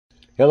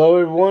Hello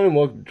everyone and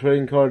welcome to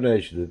Trading Card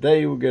Nation.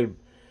 Today we're going to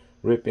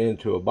rip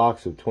into a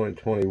box of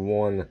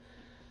 2021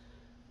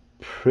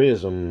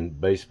 Prizm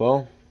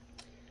baseball.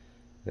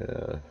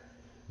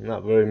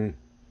 Not a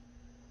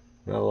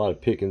lot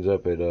of pickings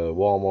up at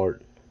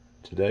Walmart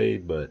today,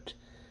 but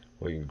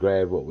we can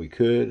grab what we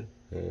could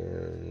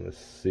and let's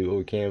see what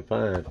we can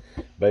find.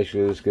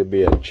 Basically, this could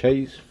be a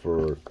chase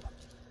for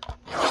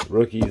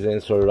rookies,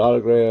 inserted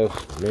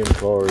autographs, mem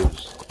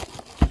cards,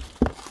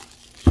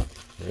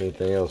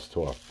 anything else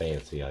to our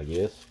fancy, I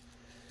guess.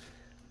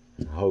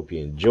 I hope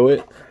you enjoy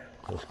it.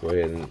 Let's go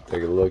ahead and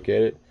take a look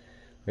at it.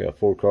 We got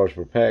 4 cards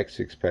per pack,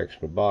 6 packs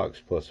per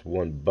box, plus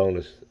 1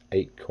 bonus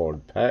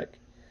 8-card pack.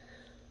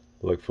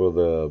 Look for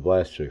the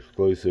Blaster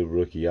exclusive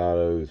rookie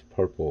autos,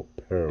 purple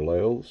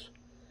parallels,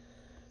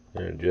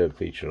 and Judd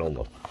featured on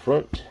the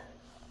front.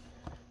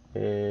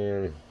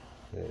 And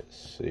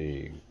let's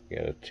see,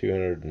 got a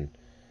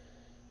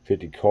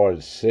 250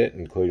 card set,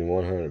 including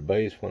 100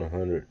 base,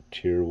 100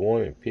 tier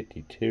 1, and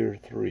 50 tier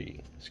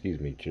 3. Excuse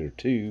me, tier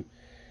 2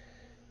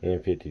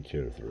 and 50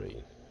 tier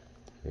 3.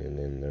 And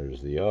then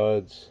there's the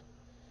odds.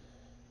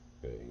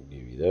 Go ahead and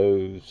give you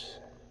those.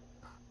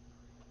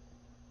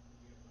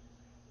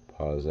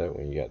 Pause that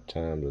when you got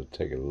time to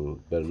take a little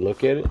better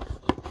look at it.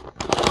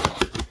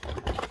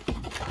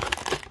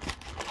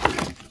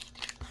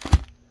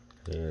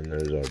 And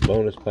there's our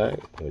bonus pack,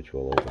 which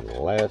we'll open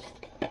last.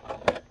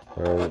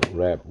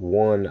 Wrap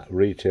 1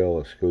 retail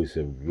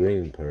exclusive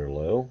green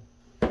parallel.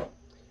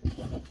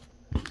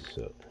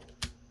 So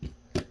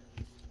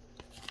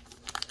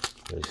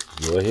let's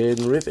go ahead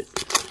and rip it.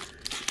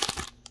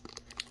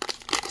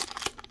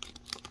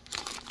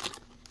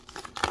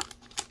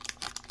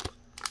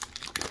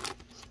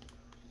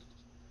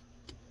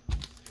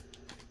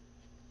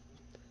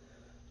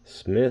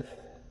 Smith,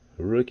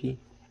 rookie.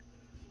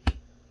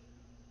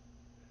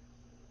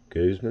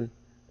 Guzman,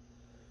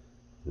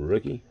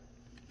 rookie.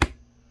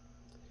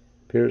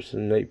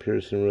 Pearson, Nate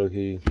Pearson,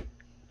 rookie.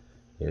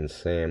 And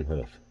Sam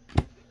Huff.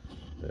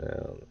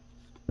 Now,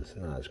 it's a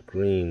nice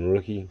green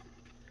rookie.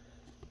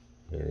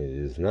 And it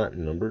is not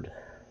numbered.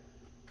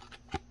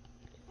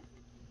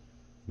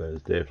 But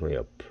it's definitely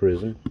a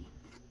Prizm.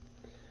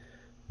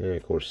 And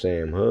of course,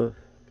 Sam Huff.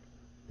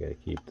 Gotta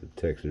keep the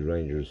Texas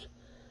Rangers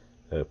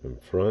up in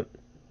front.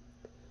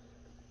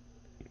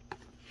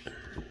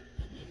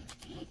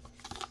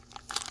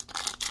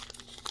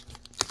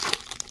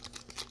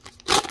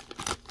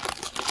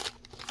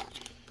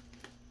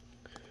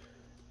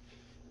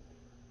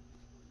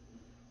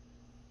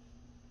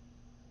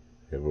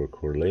 Edward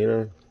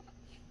Corlina,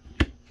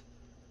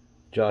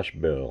 Josh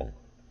Bell,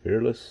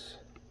 Fearless.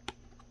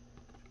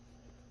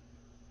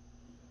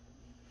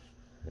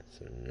 That's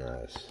a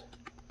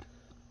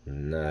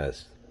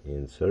nice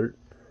insert.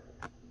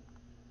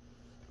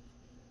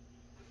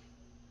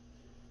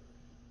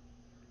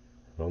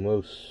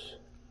 Almost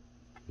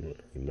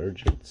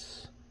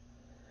Emergence,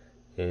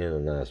 and a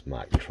nice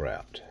Mike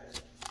Trout.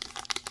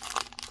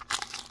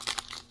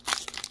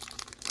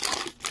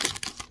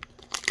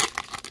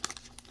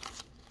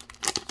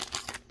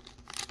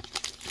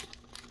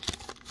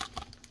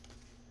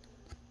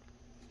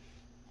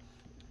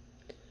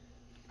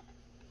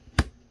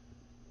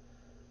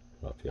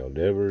 Rafael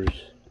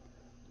Devers,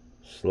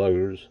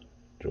 Sluggers,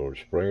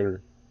 George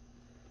Springer.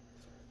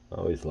 I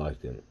always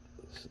liked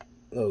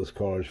those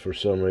cards for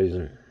some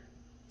reason.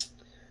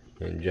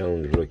 And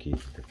Jones, rookie,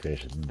 to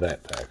finish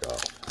that pack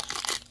off.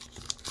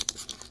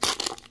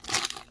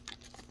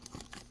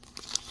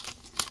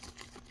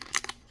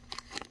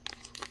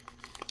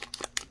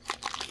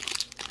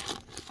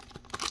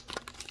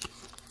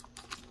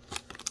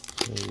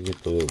 You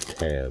get the little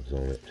tabs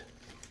on it.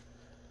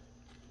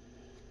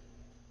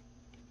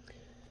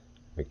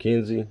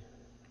 McKenzie,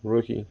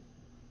 rookie.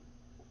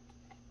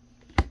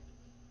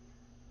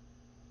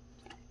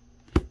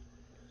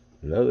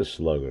 Another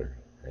slugger,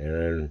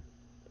 Aaron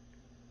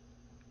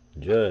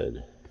Judge.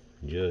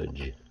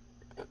 Get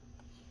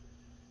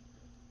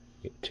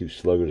 2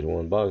 sluggers in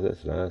 1 box,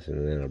 that's nice.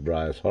 And then a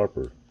Bryce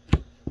Harper.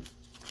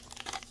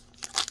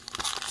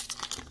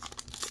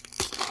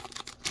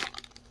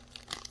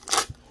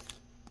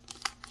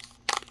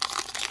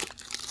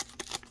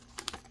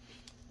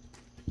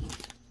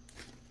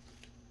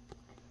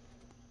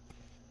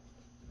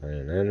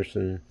 And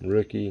Anderson,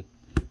 rookie.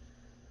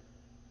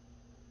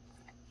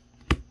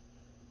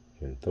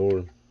 And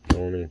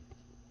Thorny.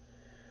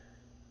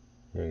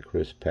 And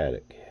Chris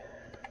Paddock.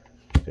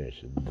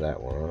 Finish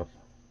that one off.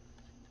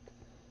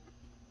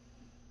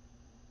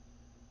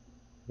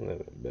 A little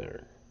bit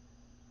better.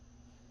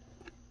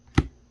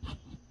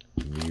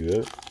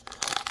 View up.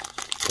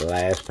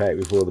 Last pack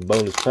before the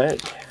bonus pack.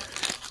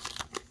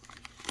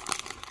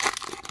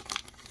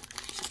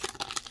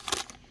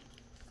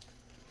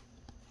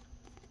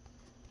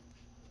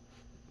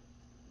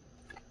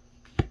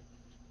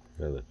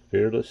 Another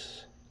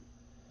Fearless,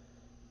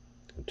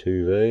 a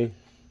 2V,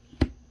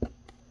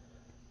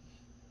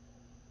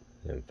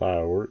 and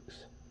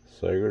Fireworks,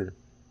 Sager,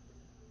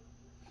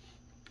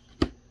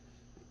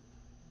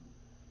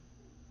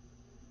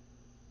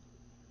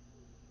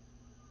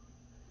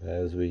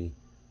 Asby,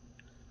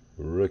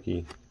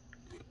 rookie.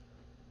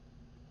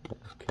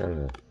 It's kind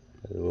of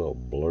a little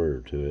blur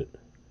to it.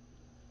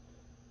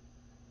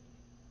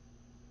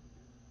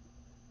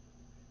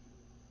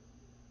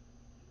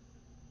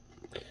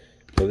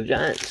 For the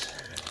Giants.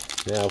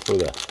 Now for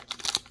the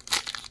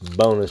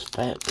bonus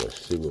pack.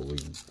 Let's see what we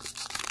can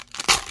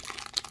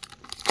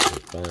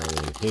find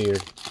in here.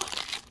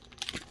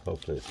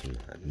 Hopefully some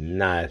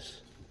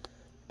nice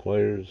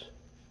players.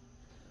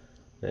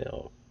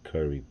 Now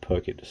Kirby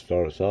Puckett to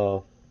start us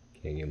off.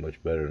 Can't get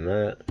much better than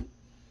that.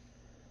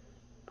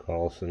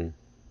 Carlson,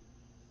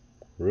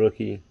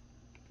 rookie.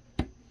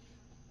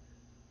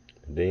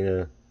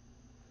 Medina,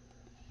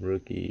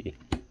 rookie.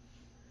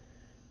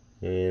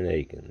 And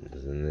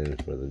Akins. And then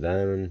for the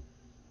diamond,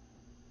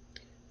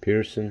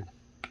 Pearson,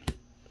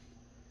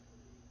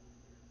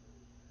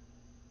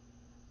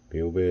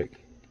 Bielbeck,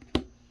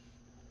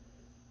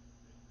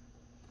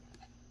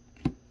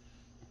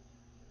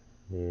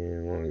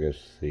 and I want to go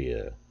see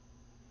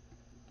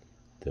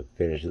to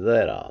finish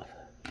that off.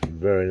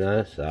 Very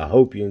nice. I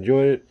hope you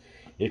enjoyed it.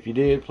 If you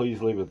did,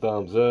 please leave a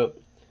thumbs up.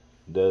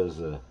 It does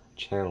the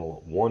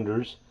channel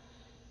wonders.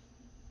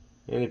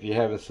 And if you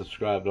haven't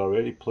subscribed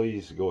already,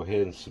 please go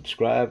ahead and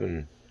subscribe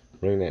and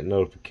ring that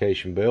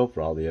notification bell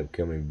for all the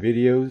upcoming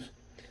videos.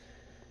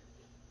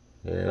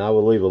 And I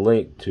will leave a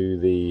link to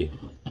the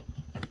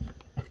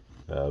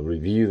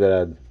review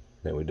that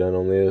we done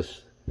on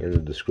this in the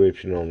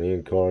description on the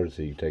end card,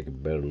 so you can take a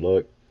better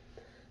look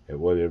at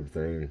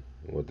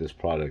what this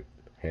product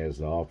has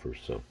to offer.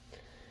 So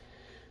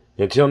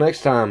until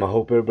next time, I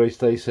hope everybody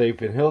stays safe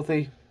and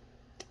healthy,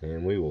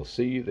 and we will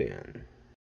see you then.